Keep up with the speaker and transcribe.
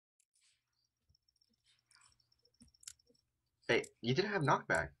Hey, you didn't have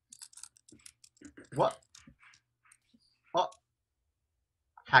knockback. What? Oh,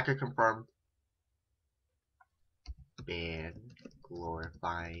 hacker confirmed. Ban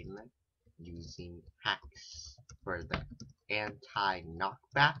glorifying using hacks for the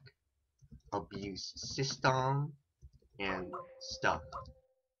anti-knockback abuse system and stuff.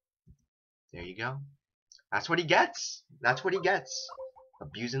 There you go. That's what he gets. That's what he gets.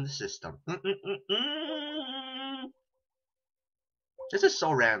 Abusing the system. This is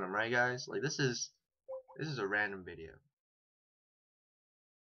so random, right, guys? Like this is a random video.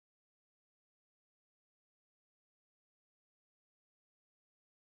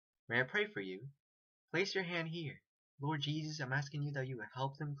 May I pray for you? Place your hand here. Lord Jesus, I'm asking you that you would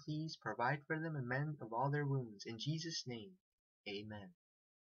help them, please. Provide for them and mend of all their wounds. In Jesus' name, amen.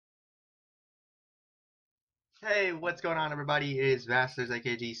 Hey, what's going on, everybody? It is Vasterz,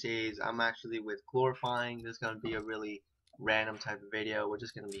 aka GCs. I'm actually with Glorifying. This is going to be a really random type of video. We're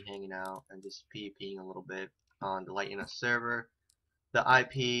just going to be hanging out and just PvPing a little bit on the 𝐵𝓊𝓈 server. The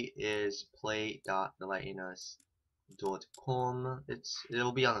IP is play.thelightningus.com.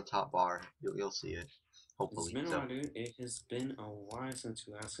 It'll be on the top bar. You'll see it. Hopefully. It's been a while, dude. It has been a while since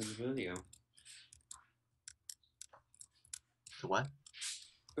we last seen the video. To what?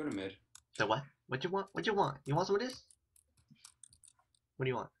 Go to mid. To what? What you want? What you want? You want some of this? What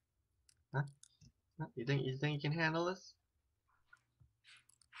do you want? Huh? You think you can handle this?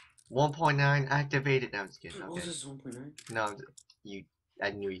 1.9 activated. No, I'm just kidding. Okay. What was this 1.9? No,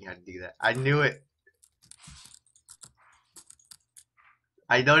 I knew you had to do that. I knew it.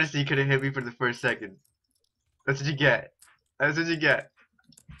 I noticed you couldn't hit me for the first second. That's what you get. That's what you get.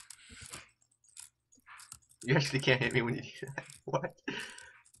 You actually can't hit me when you do that. What?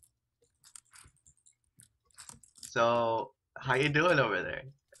 So, how you doing over there?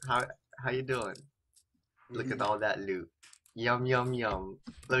 How you doing? Look at all that loot. Yum yum yum.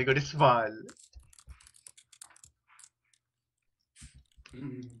 Let me go to spawn.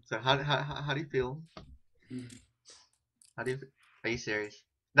 So how do you feel? How do you? Are you serious?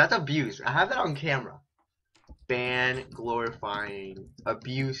 That's abuse. I have that on camera. Ban glorifying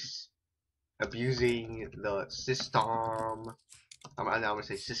abusing the system. I'm gonna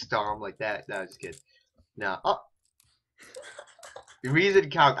say system like that. No, just kidding. No. Oh. Reason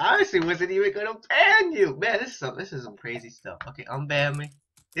count. I honestly wasn't even gonna ban you. Man, this is some crazy stuff. Okay, unban me.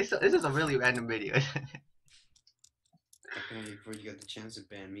 This is a really random video. Before you got the chance to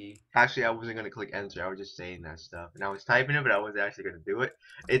ban me. Actually, I wasn't gonna click enter. I was just saying that stuff, and I was typing it, but I wasn't actually gonna do it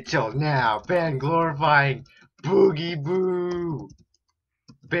until now. Ban glorifying boogie boo.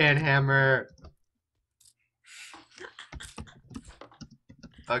 Ban hammer.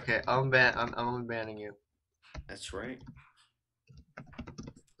 Okay, I'm unbanning you. That's right.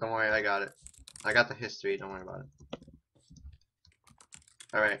 Don't worry, I got it. I got the history. Don't worry about it.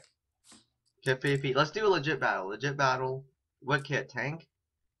 All right. Kit PvP. Let's do a legit battle. Legit battle. What kit? Tank?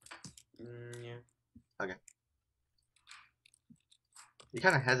 Yeah. Okay. You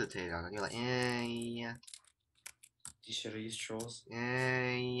kind of hesitate on it. You're like, yeah. Should I use trolls?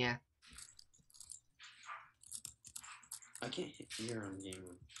 Yeah. I can't hit you on game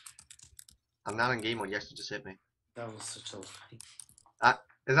mode. I'm not on game mode. Yes, you just hit me. That was such a lie.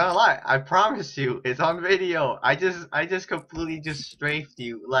 It's not a lie. I promise you. It's on video. I just completely just strafed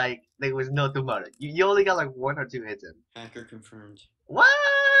you like there was no tomorrow. You only got like 1 or 2 hits in. Hacker confirmed. What?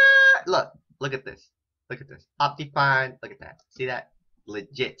 Look at this. Look at this. Optifine. Look at that. See that?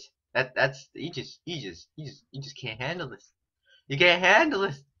 Legit. That's you just can't handle this. You can't handle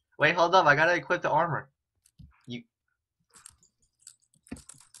this. Wait, hold up. I gotta equip the armor.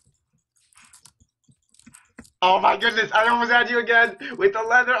 Oh my goodness, I almost had you again with the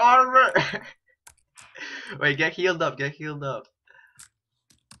leather armor. Wait, get healed up, get healed up.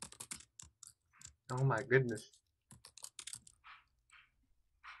 Oh my goodness.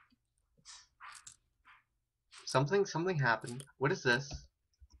 Something happened. What is this?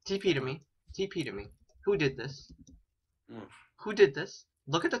 TP to me. TP to me. Who did this? Who did this?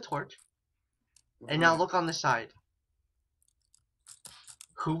 Look at the torch. And now look on the side.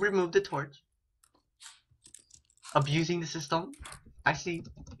 Who removed the torch? Abusing the system? I see.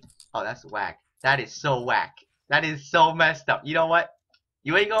 Oh, that's whack. That is so whack. That is so messed up. You know what?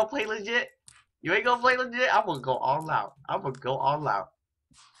 You ain't gonna play legit? You ain't gonna play legit? I'm gonna go all out. I'm gonna go all out.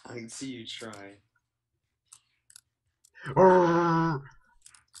 I can see you try.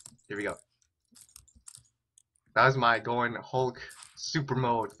 Here we go. That was my going Hulk super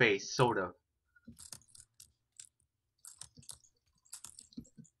mode face, sort of.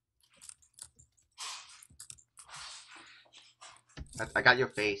 I got your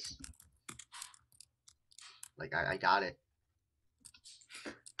face. Like, I got it.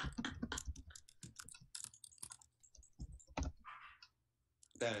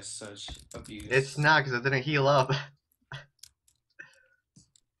 That is such abuse. It's not, because I didn't heal up.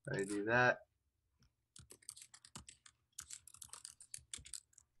 I do that.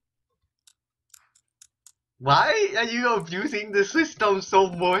 Why are you abusing the system so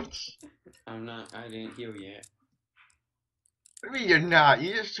much? I'm not. I didn't heal yet. What do you mean you're not?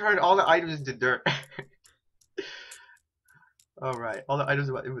 You just turned all the items into dirt. Alright, all the items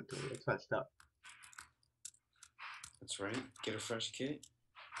in my inventory. That's messed up. That's right. Get a fresh kit.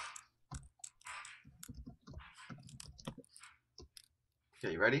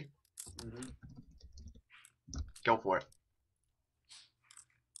 Okay, you ready? Mm-hmm. Go for it.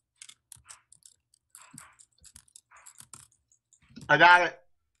 I got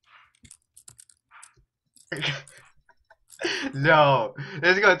it. No,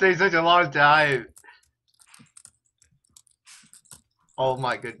 this is gonna take such a long time. Oh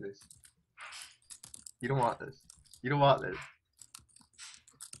my goodness. You don't want this. You don't want this.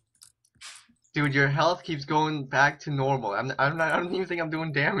 Dude, your health keeps going back to normal. I don't even think I'm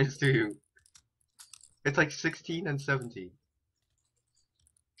doing damage to you. It's like 16 and 17.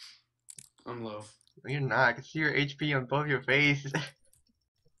 I'm low. No, you're not. I can see your HP on both your face.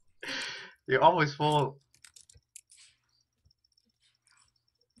 You're almost full.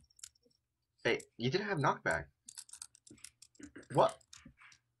 Hey, you didn't have knockback. What?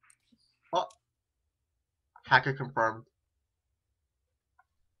 What? Hacker confirmed.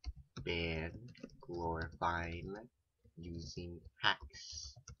 Ban glorifying using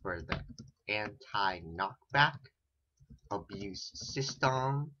hacks for the anti-knockback abuse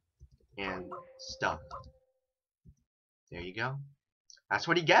system and stuff. There you go. That's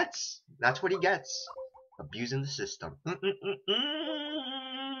what he gets. That's what he gets. Abusing the system.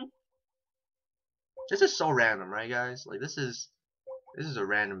 This is so random, right, guys? Like this is a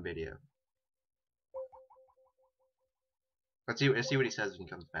random video. Let's see what he says when he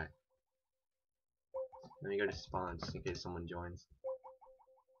comes back. Let me go to spawn just in case someone joins.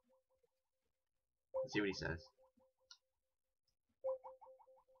 Let's see what he says.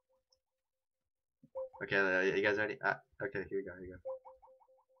 Okay, you guys ready? Okay, here we go.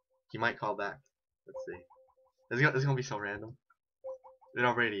 He might call back. Let's see. This is gonna be so random. It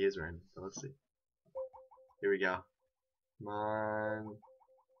already is random, so let's see. Here we go. Come on.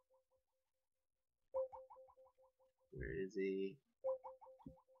 Where is he?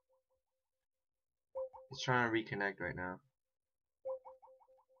 He's trying to reconnect right now.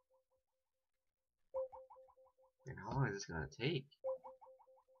 And how long is this gonna take?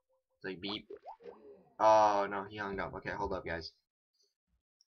 It's like beep. Oh no, he hung up. Okay, hold up, guys.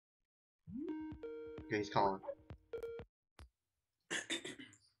 Okay, he's calling.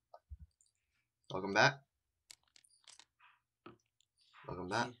 Welcome back. Welcome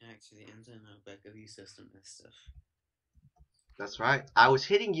back. Actually, back of the system and stuff. That's right. I was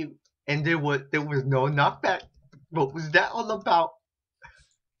hitting you, and there was no knockback. What was that all about?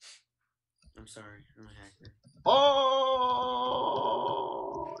 I'm sorry, I'm a hacker. Oh,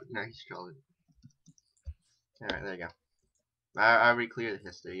 no, he's trolling. All right, there you go. I re-cleared the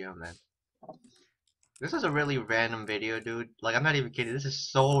history, yeah, man. This is a really random video, dude. Like, I'm not even kidding. This is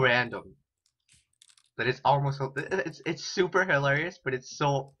so random. But it's almost it's super hilarious, but it's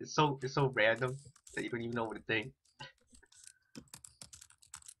so random that you don't even know what to think.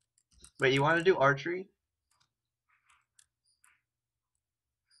 Wait, you want to do archery?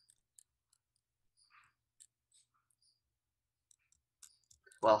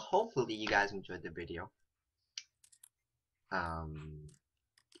 Well, hopefully you guys enjoyed the video.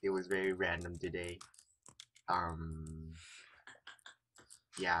 It was very random today.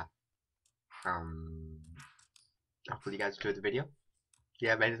 Yeah. Hopefully you guys enjoyed the video. Do you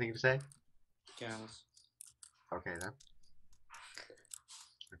have anything to say? Cows. Okay then.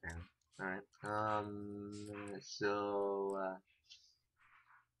 Okay. Alright. So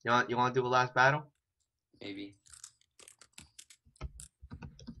you want to do a last battle? Maybe.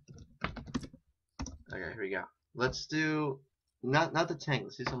 Okay, here we go. Let's do not the tank.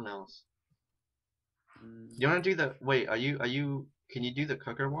 Let's do something else. You want to do the wait? Are you? Can you do the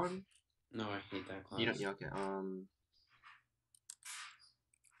cooker one? No, I hate that class. You don't. Yeah, okay.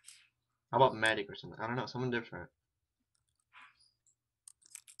 How about medic or something? I don't know. Something different.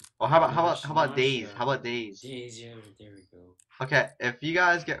 Oh, how about days? How about days? Days, yeah. There we go. Okay, if you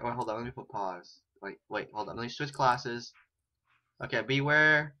guys get. Well, hold on. Let me put pause. Wait. Hold on. Let me switch classes. Okay,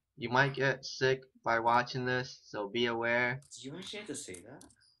 beware. You might get sick by watching this, so be aware. Did you actually have to say that?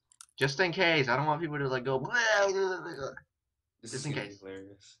 Just in case. I don't want people to like go. Just in case.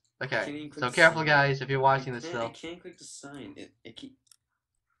 Hilarious. Okay, so careful, guys, if you're watching this still. I can't click the sign.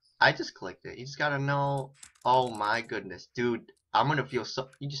 I just clicked it. You just gotta know. Oh my goodness, dude. I'm gonna feel so.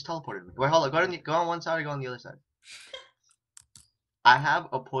 You just teleported me. Wait, hold on. Go on one side or go on the other side. I have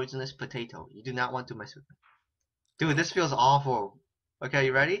a poisonous potato. You do not want to mess with me. Dude, this feels awful. Okay,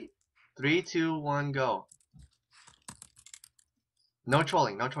 you ready? 3, 2, 1, go. No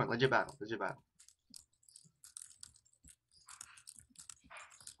trolling, no trolling. Legit battle, legit battle.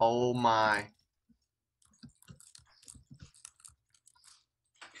 Oh my.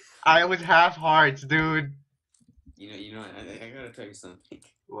 I was half hearts, dude. You know, I gotta tell you something.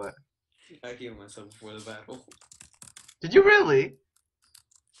 What? I killed myself before the battle. Did you really?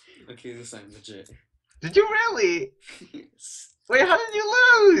 Okay, this time legit. Did you really? Yes. Wait, how did you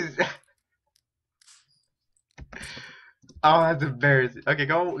lose? Oh, that's embarrassing. Okay,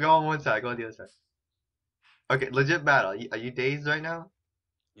 go on one side, go on the other side. Okay, legit battle. Are you dazed right now?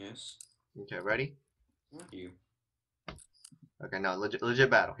 Yes. Okay, ready? Are you? Okay, no, legit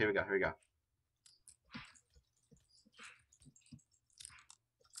battle. Here we go, here we go.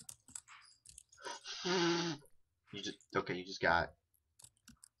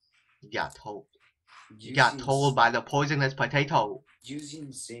 You got told. You got told by the poisonous potato. Use the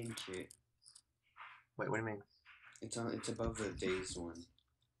insane kit. Wait, what do you mean? It's above the dazed one.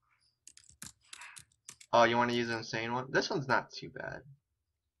 Oh, you want to use an insane one? This one's not too bad.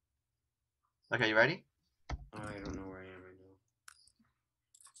 Okay, you ready? I don't know where I am right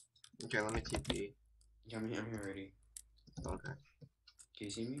now. Okay, let me TP. Yeah, I'm here already. Okay. Can you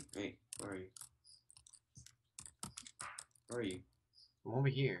see me? Hey, where are you? Where are you? I'm over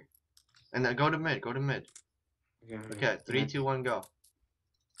here. And then go to mid, go to mid. Okay, 3, 2, 1, go.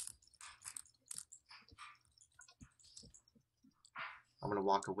 I'm gonna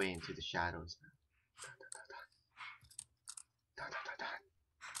walk away into the shadows.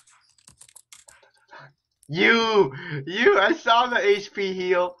 You, I saw the HP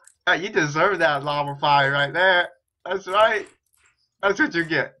heal. You deserve that lava fire right there. That's right. That's what you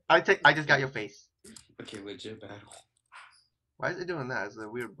get. I just got your face. Okay, legit battle. Why is it doing that? It's a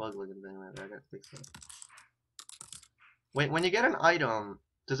weird bug looking thing right there. I gotta fix it. Wait, when you get an item,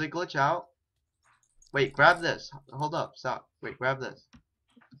 does it glitch out? Wait, grab this. Hold up, stop. Wait, grab this.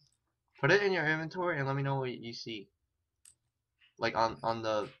 Put it in your inventory and let me know what you see. Like on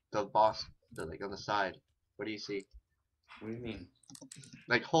the boss, like on the side. What do you see? What do you mean?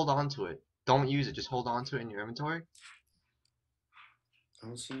 Like hold on to it. Don't use it. Just hold on to it in your inventory. I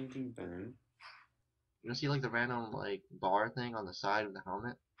don't see anything burn. You don't see like the random like bar thing on the side of the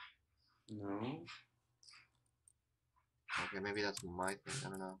helmet? No. Okay, maybe that's my thing. I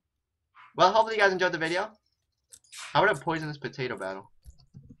don't know. Well, hopefully you guys enjoyed the video. How about a poisonous potato battle?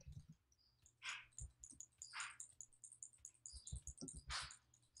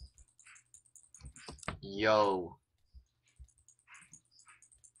 Yo.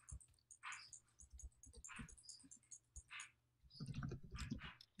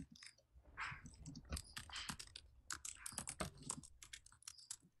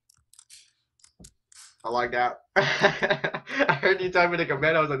 I like that. I heard you type in a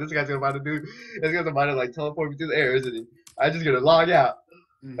command. I was like, this guy's about to like teleport me to the air, isn't he? I'm just gonna log out.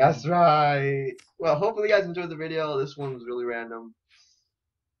 That's right. Well, hopefully you guys enjoyed the video. This one was really random.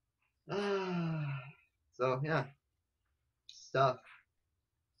 So yeah, stuff.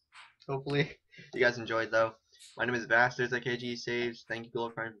 Hopefully you guys enjoyed though. My name is Vasterz 𝐵𝓊𝓈𝒾𝓃𝓾𝓈. Thank you,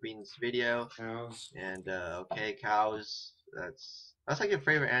 Glorifying, for being in this video. Cows. And okay, cows. That's like your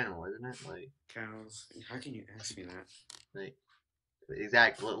favorite animal, isn't it? Like Cows. How can you ask me that? like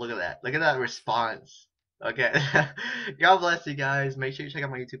exactly. Look at that. Look at that response. Okay. God bless you guys. Make sure you check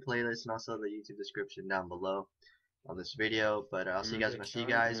out my YouTube playlist and also the YouTube description down below on this video. But I'll see you guys when I see you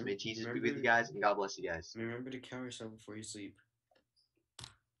guys. May Jesus be with you guys, and God bless you guys. Remember to cow yourself before you sleep.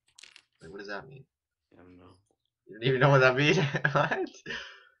 Wait, what does that mean? I don't know. You don't even know what that means? What?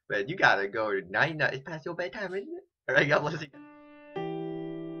 Man, you gotta go night night. It's past your bedtime, isn't it? Alright, God bless you.